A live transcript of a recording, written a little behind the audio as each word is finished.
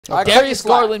Darius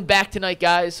Garland back tonight,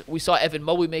 guys. We saw Evan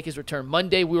Mobley make his return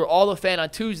Monday. We were all a fan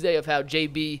on Tuesday of how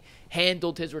JB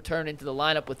handled his return into the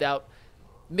lineup without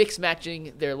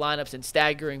mix-matching their lineups and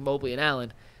staggering Mobley and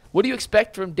Allen. What do you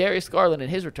expect from Darius Garland in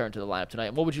his return to the lineup tonight?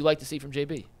 And what would you like to see from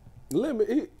JB?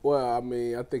 Well, I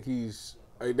mean, I think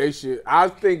I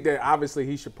think that obviously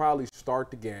he should probably start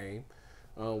the game,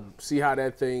 see how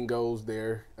that thing goes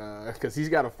there, because he's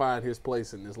got to find his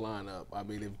place in this lineup. I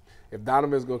mean, if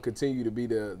Donovan's going to continue to be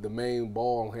the main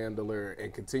ball handler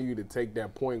and continue to take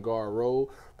that point guard role,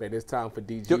 then it's time for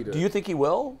DG to. Do you think he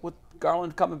will with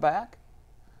Garland coming back?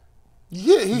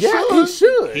 Yeah, he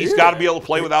should. He's got to be able to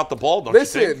play without the ball, don't you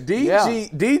think?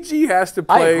 Listen, DG has to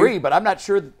play. I agree, but I'm not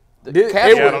sure the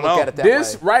Cavs would look at it that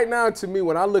way. Right now, to me,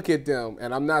 when I look at them,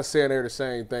 and I'm not saying they're the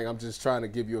same thing, I'm just trying to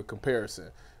give you a comparison.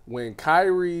 When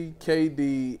Kyrie,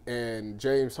 KD, and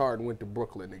James Harden went to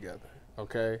Brooklyn together,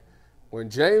 okay? When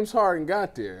James Harden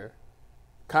got there,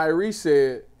 Kyrie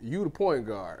said, "You the point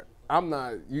guard. I'm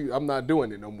not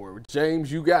doing it no more.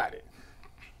 James, you got it."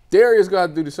 Darius got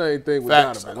to do the same thing with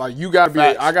Donovan. Like, you got to be.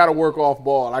 I got to work off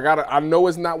ball. I know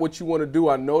it's not what you want to do.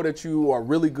 I know that you are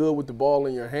really good with the ball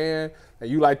in your hand, and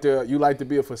you like to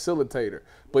be a facilitator.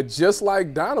 But just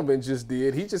like Donovan just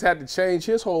did, he just had to change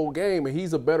his whole game, and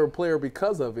he's a better player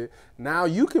because of it. Now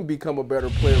you can become a better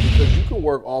player because you can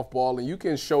work off ball and you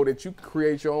can show that you can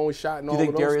create your own shot. And all of those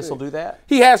things. Do you think Darius will do that?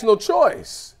 He has no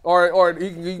choice.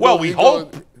 We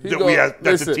hope that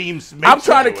the team's. I'm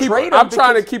trying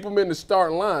to keep him in the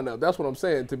starting lineup. That's what I'm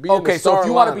saying. To be in the so if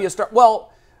you want to be a star,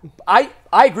 well. I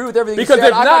agree with everything you said.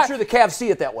 I'm not sure the Cavs see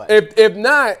it that way. If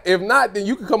not, then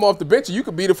you can come off the bench and you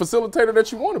can be the facilitator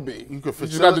that you want to be. You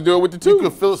just got to do it with the two. You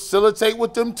can facilitate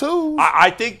with them too.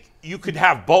 I think you could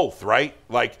have both, right?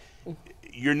 Like,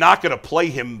 you're not going to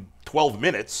play him 12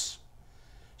 minutes.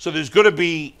 So there's going to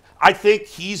be – I think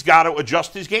he's got to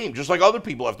adjust his game, just like other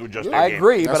people have to adjust their game. I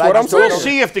agree, but we'll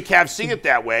see if the Cavs see it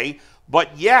that way.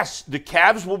 But, yes, the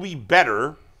Cavs will be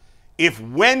better if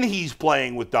when he's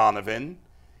playing with Donovan –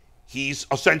 he's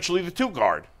essentially the two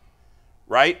guard,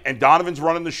 right? And Donovan's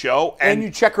running the show. And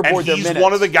you checkerboard their minutes. He's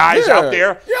one of the guys out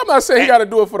there. Yeah, I'm not saying he got to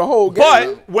do it for the whole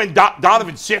game. But when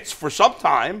Donovan sits for some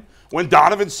time, when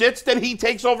Donovan sits, then he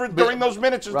takes over during those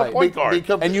minutes as the point guard.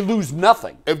 And you lose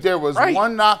nothing. If there was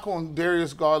one knock on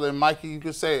Darius Garland, Mikey, you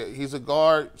could say it. He's a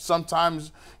guard.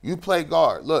 Sometimes you play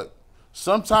guard. Look.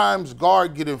 Sometimes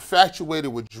guard get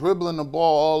infatuated with dribbling the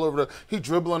ball all over he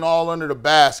dribbling all under the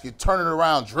basket, turning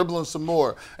around, dribbling some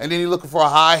more, and then he looking for a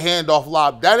high handoff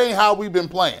lob. That ain't how we've been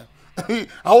playing.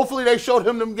 Hopefully they showed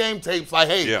him them game tapes like,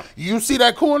 hey, you see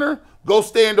that corner? Go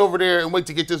stand over there and wait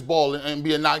to get this ball and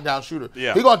be a knockdown shooter.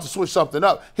 Yeah. He's going to switch something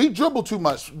up. He dribbled too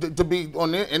much to be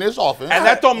in his offense. And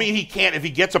that don't mean he can't if he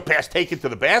gets a pass taken to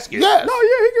the basket. Yes. No,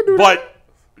 yeah, he can do that.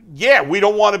 But, we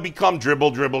don't want to become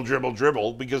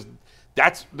dribble because –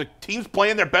 that's the team's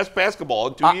playing their best basketball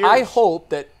in 2 years. I hope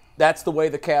that that's the way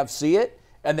the Cavs see it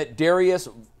and that Darius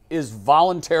is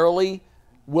voluntarily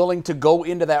willing to go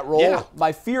into that role. Yeah.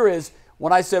 My fear is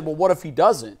when I said, well, what if he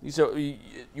doesn't?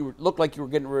 You looked like you were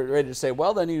getting ready to say,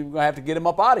 well, then you're going to have to get him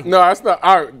up out of here. No, that's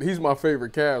not. He's my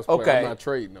favorite Cavs player. Okay. I'm not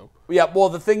trading him. Yeah, well,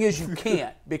 the thing is you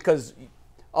can't because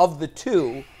of the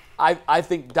two, I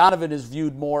think Donovan is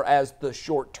viewed more as the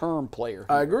short-term player.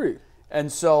 I agree. And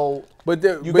so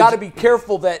you got to be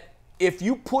careful that if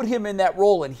you put him in that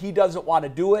role and he doesn't want to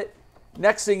do it,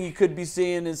 next thing you could be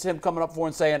seeing is him coming up for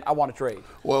and saying, I want to trade.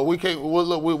 Well, we can't. Well,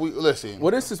 look, listen.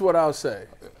 Well, this is what I'll say.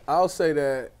 I'll say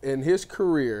that in his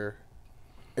career,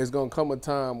 it's going to come a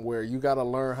time where you got to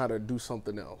learn how to do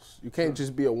something else. You can't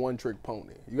just be a one-trick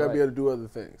pony. You got to be able to do other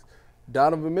things.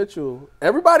 Donovan Mitchell,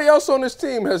 everybody else on this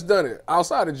team has done it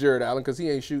outside of Jared Allen because he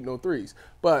ain't shooting no threes.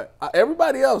 But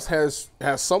everybody else has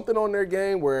something on their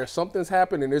game where something's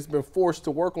happened and it's been forced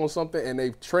to work on something and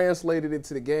they've translated it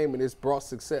to the game and it's brought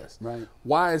success. Right.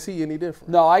 Why is he any different?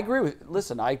 No, I agree with you.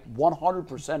 Listen, I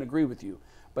 100% agree with you.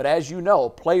 But as you know,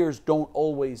 players don't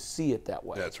always see it that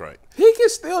way. That's right. He can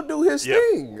still do his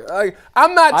thing.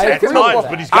 I'm not taking the ball.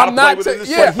 But he's got to play within the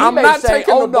system. I'm not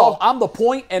taking the ball. I'm the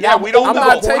point, and I'm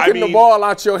not taking the ball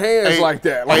out your hands like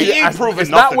that. Like, he ain't proving it's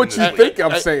not what you think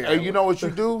I'm saying. Hey, you know what you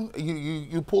do?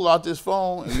 You pull out this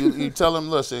phone and you tell him,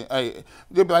 listen, hey,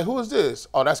 they'll be like, who is this?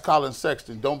 Oh, that's Colin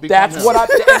Sexton. Don't be. That's what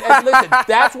and listen.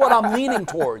 That's what I'm leaning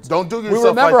towards. Don't do yourself. We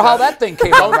remember how that thing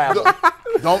came around.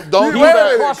 Don't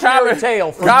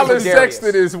Colin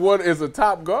Sexton is a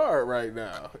top guard right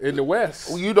now in the West.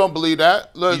 Well, you don't believe that?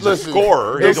 He's a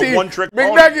scorer. He's a one-trick pony.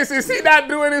 McNuggets, is he not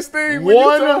doing his thing?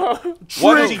 What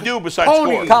does he do besides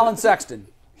score? Colin Sexton.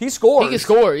 He scores. He can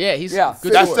score. Yeah, he's Yeah.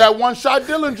 good That's scorer. that one-shot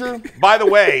Dillinger. By the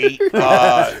way,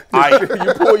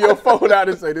 You pull your phone out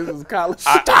and say, "This is college."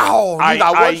 Down. You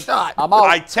got one shot. I'm out.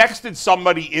 I texted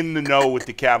somebody in the know with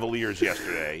the Cavaliers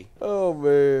yesterday, Oh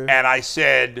man. and I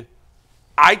said,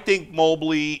 I think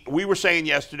Mobley, we were saying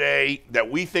yesterday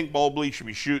that we think Mobley should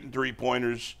be shooting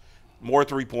three-pointers, more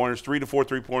three-pointers, 3 to 4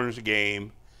 three-pointers a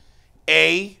game.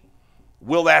 A,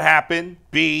 will that happen?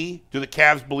 B, do the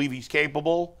Cavs believe he's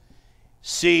capable?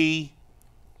 C,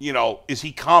 is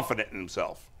he confident in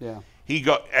himself? Yeah.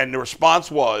 And the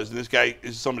response was, and this guy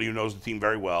is somebody who knows the team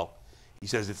very well, he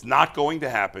says it's not going to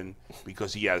happen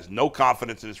because he has no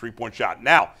confidence in his three-point shot.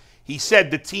 Now, he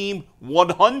said the team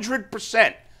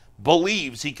 100%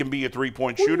 believes he can be a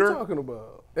three-point shooter. What are you talking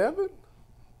about, Evan?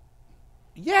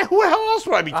 Yeah, who the hell else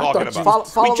would I be talking thought you- about?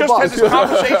 Follow We the just had bus. this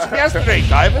conversation yesterday,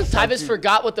 Tyvus. Tyvus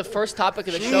forgot what the first topic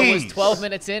of the show was Jeez. 12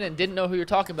 minutes in and didn't know who you're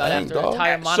talking about Dang, after an dog.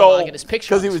 entire So- monologue and his picture.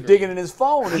 Because on he the was screen. digging in his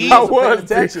phone and he I wasn't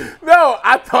paying attention. No,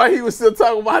 I thought he was still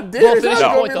talking about Darius. finish I was your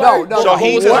point, gonna be though. like, No, So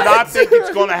he does what? not think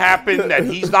it's going to happen, that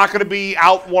he's not going to be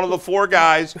out one of the 4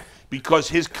 guys because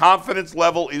his confidence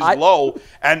level is low.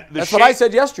 And That's what I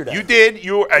said yesterday. You did,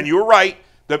 you were right.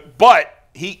 But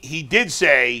he did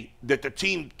say that the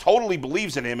team totally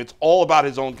believes in him. It's all about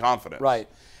his own confidence. Right.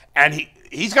 And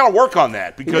he's got to work on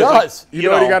that because does. You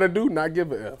know what you got to do? Not give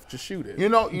an F. Just shoot it. You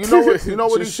know what he Just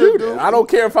should shoot do? it. I don't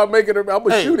care if I make it. I'm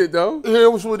gonna shoot it though.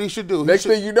 Here's what he should do. Next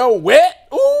thing you know, wet.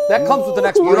 Ooh. That comes with the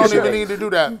next You don't person. even need to do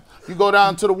that. You go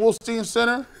down to the Wolstein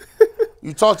Center.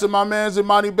 You talk to my man's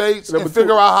Imani Bates and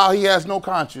figure out how he has no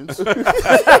conscience.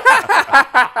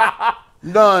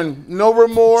 None. No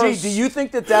remorse. Gee, do you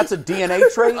think that that's a DNA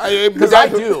trait? Because That-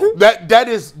 I do. That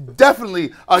is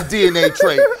definitely a DNA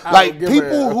trait. Like give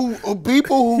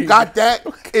people who got that,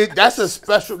 that's a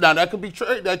special. Now that could be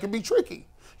tricky.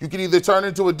 You can either turn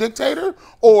into a dictator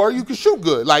or you can shoot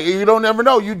good. Like you don't ever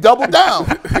know. You double down.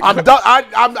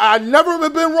 I've never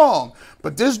been wrong.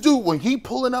 But this dude, when he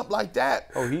pulling up like that,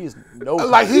 He's no.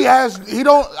 like he's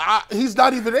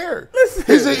not even there.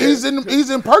 He's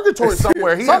in purgatory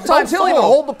somewhere. He has Sometimes no he'll even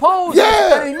fall. hold the pose.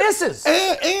 Yeah. And he misses.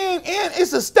 And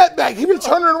it's a step back. He be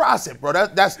turning around. I said, bro,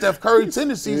 that's Steph Curry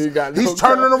tendencies. You got no He's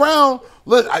turning around.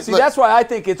 Look, See, that's why I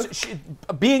think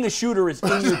being a shooter is in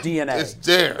your DNA. it's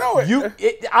there.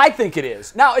 I think it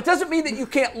is. Now, it doesn't mean that you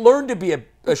can't learn to be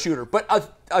a shooter, but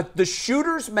the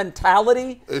shooter's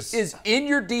mentality is in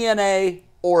your DNA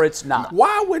or it's not.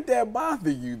 Why would that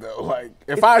bother you though? Like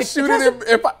if I shoot doesn't-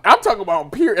 it, I'm talking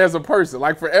about pure as a person,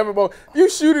 like for everybody, you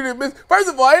shoot it and miss. First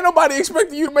of all, ain't nobody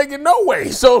expecting you to make it no way.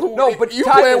 So No, but you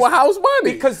Tyvus, playing with house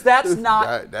money because that's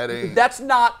not That ain't. that's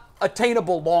not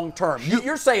attainable long term.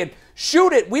 You're saying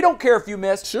shoot it. We don't care if you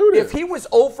miss. Shoot it. If he was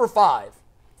 0 for 5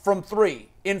 from 3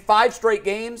 in 5 straight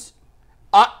games,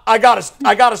 I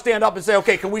gotta stand up and say,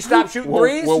 okay, can we stop shooting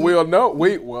threes? Well, we'll know.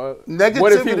 Wait, what? Negativity.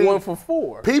 What if he 1 for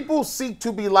 4? People seek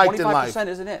to be liked in life. 25%,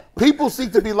 isn't it? People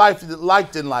seek to be liked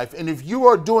in life, and if you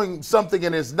are doing something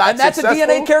and it's not And that's a successful,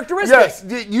 DNA characteristic.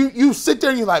 Yes, you sit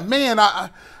there and you're like, man,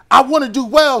 I want to do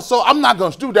well, so I'm not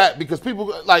going to do that because people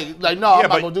no, I'm not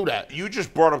going to do that. You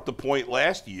just brought up the point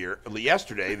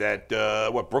yesterday that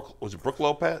Brook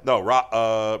Lopez? No,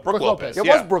 Brook Lopez. It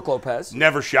was Brook Lopez.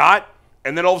 Never shot,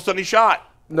 and then all of a sudden he shot.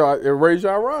 No, and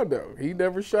Rajon Rondo, he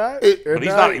never shot.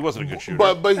 But he wasn't a good shooter.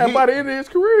 But And by the end of his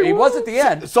career, He was at the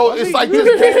end. so it's like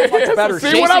this. Much better See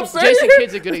shooter. what I'm saying? Jason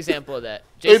Kidd's a good example of that.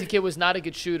 Jason Kidd was not a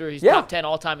good shooter. He's Yeah. top 10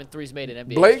 all-time in threes made in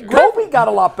NBA Blake history. Griffin. Kobe got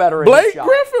a lot better. In his Blake shot.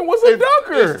 Griffin was a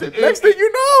dunker. Next thing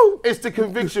you know, It's the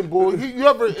conviction, boy. You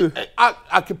ever?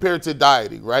 I compare it to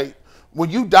dieting, right? When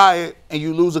you diet and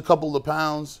you lose a couple of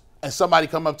pounds, and somebody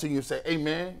come up to you and say, "Hey,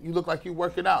 man, you look like you're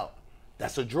working out."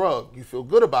 That's a drug. You feel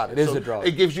good about it. It is a drug.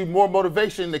 It gives you more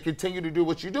motivation to continue to do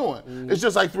what you're doing. It's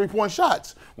just like 3-point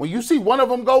shots. When you see one of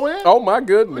them go in, oh my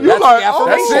goodness, you're like, the oh,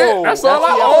 that's it. That's all.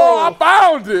 I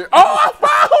found it. Oh,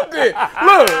 I found it.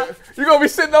 Look, you're gonna be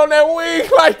sitting on that wing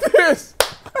like this.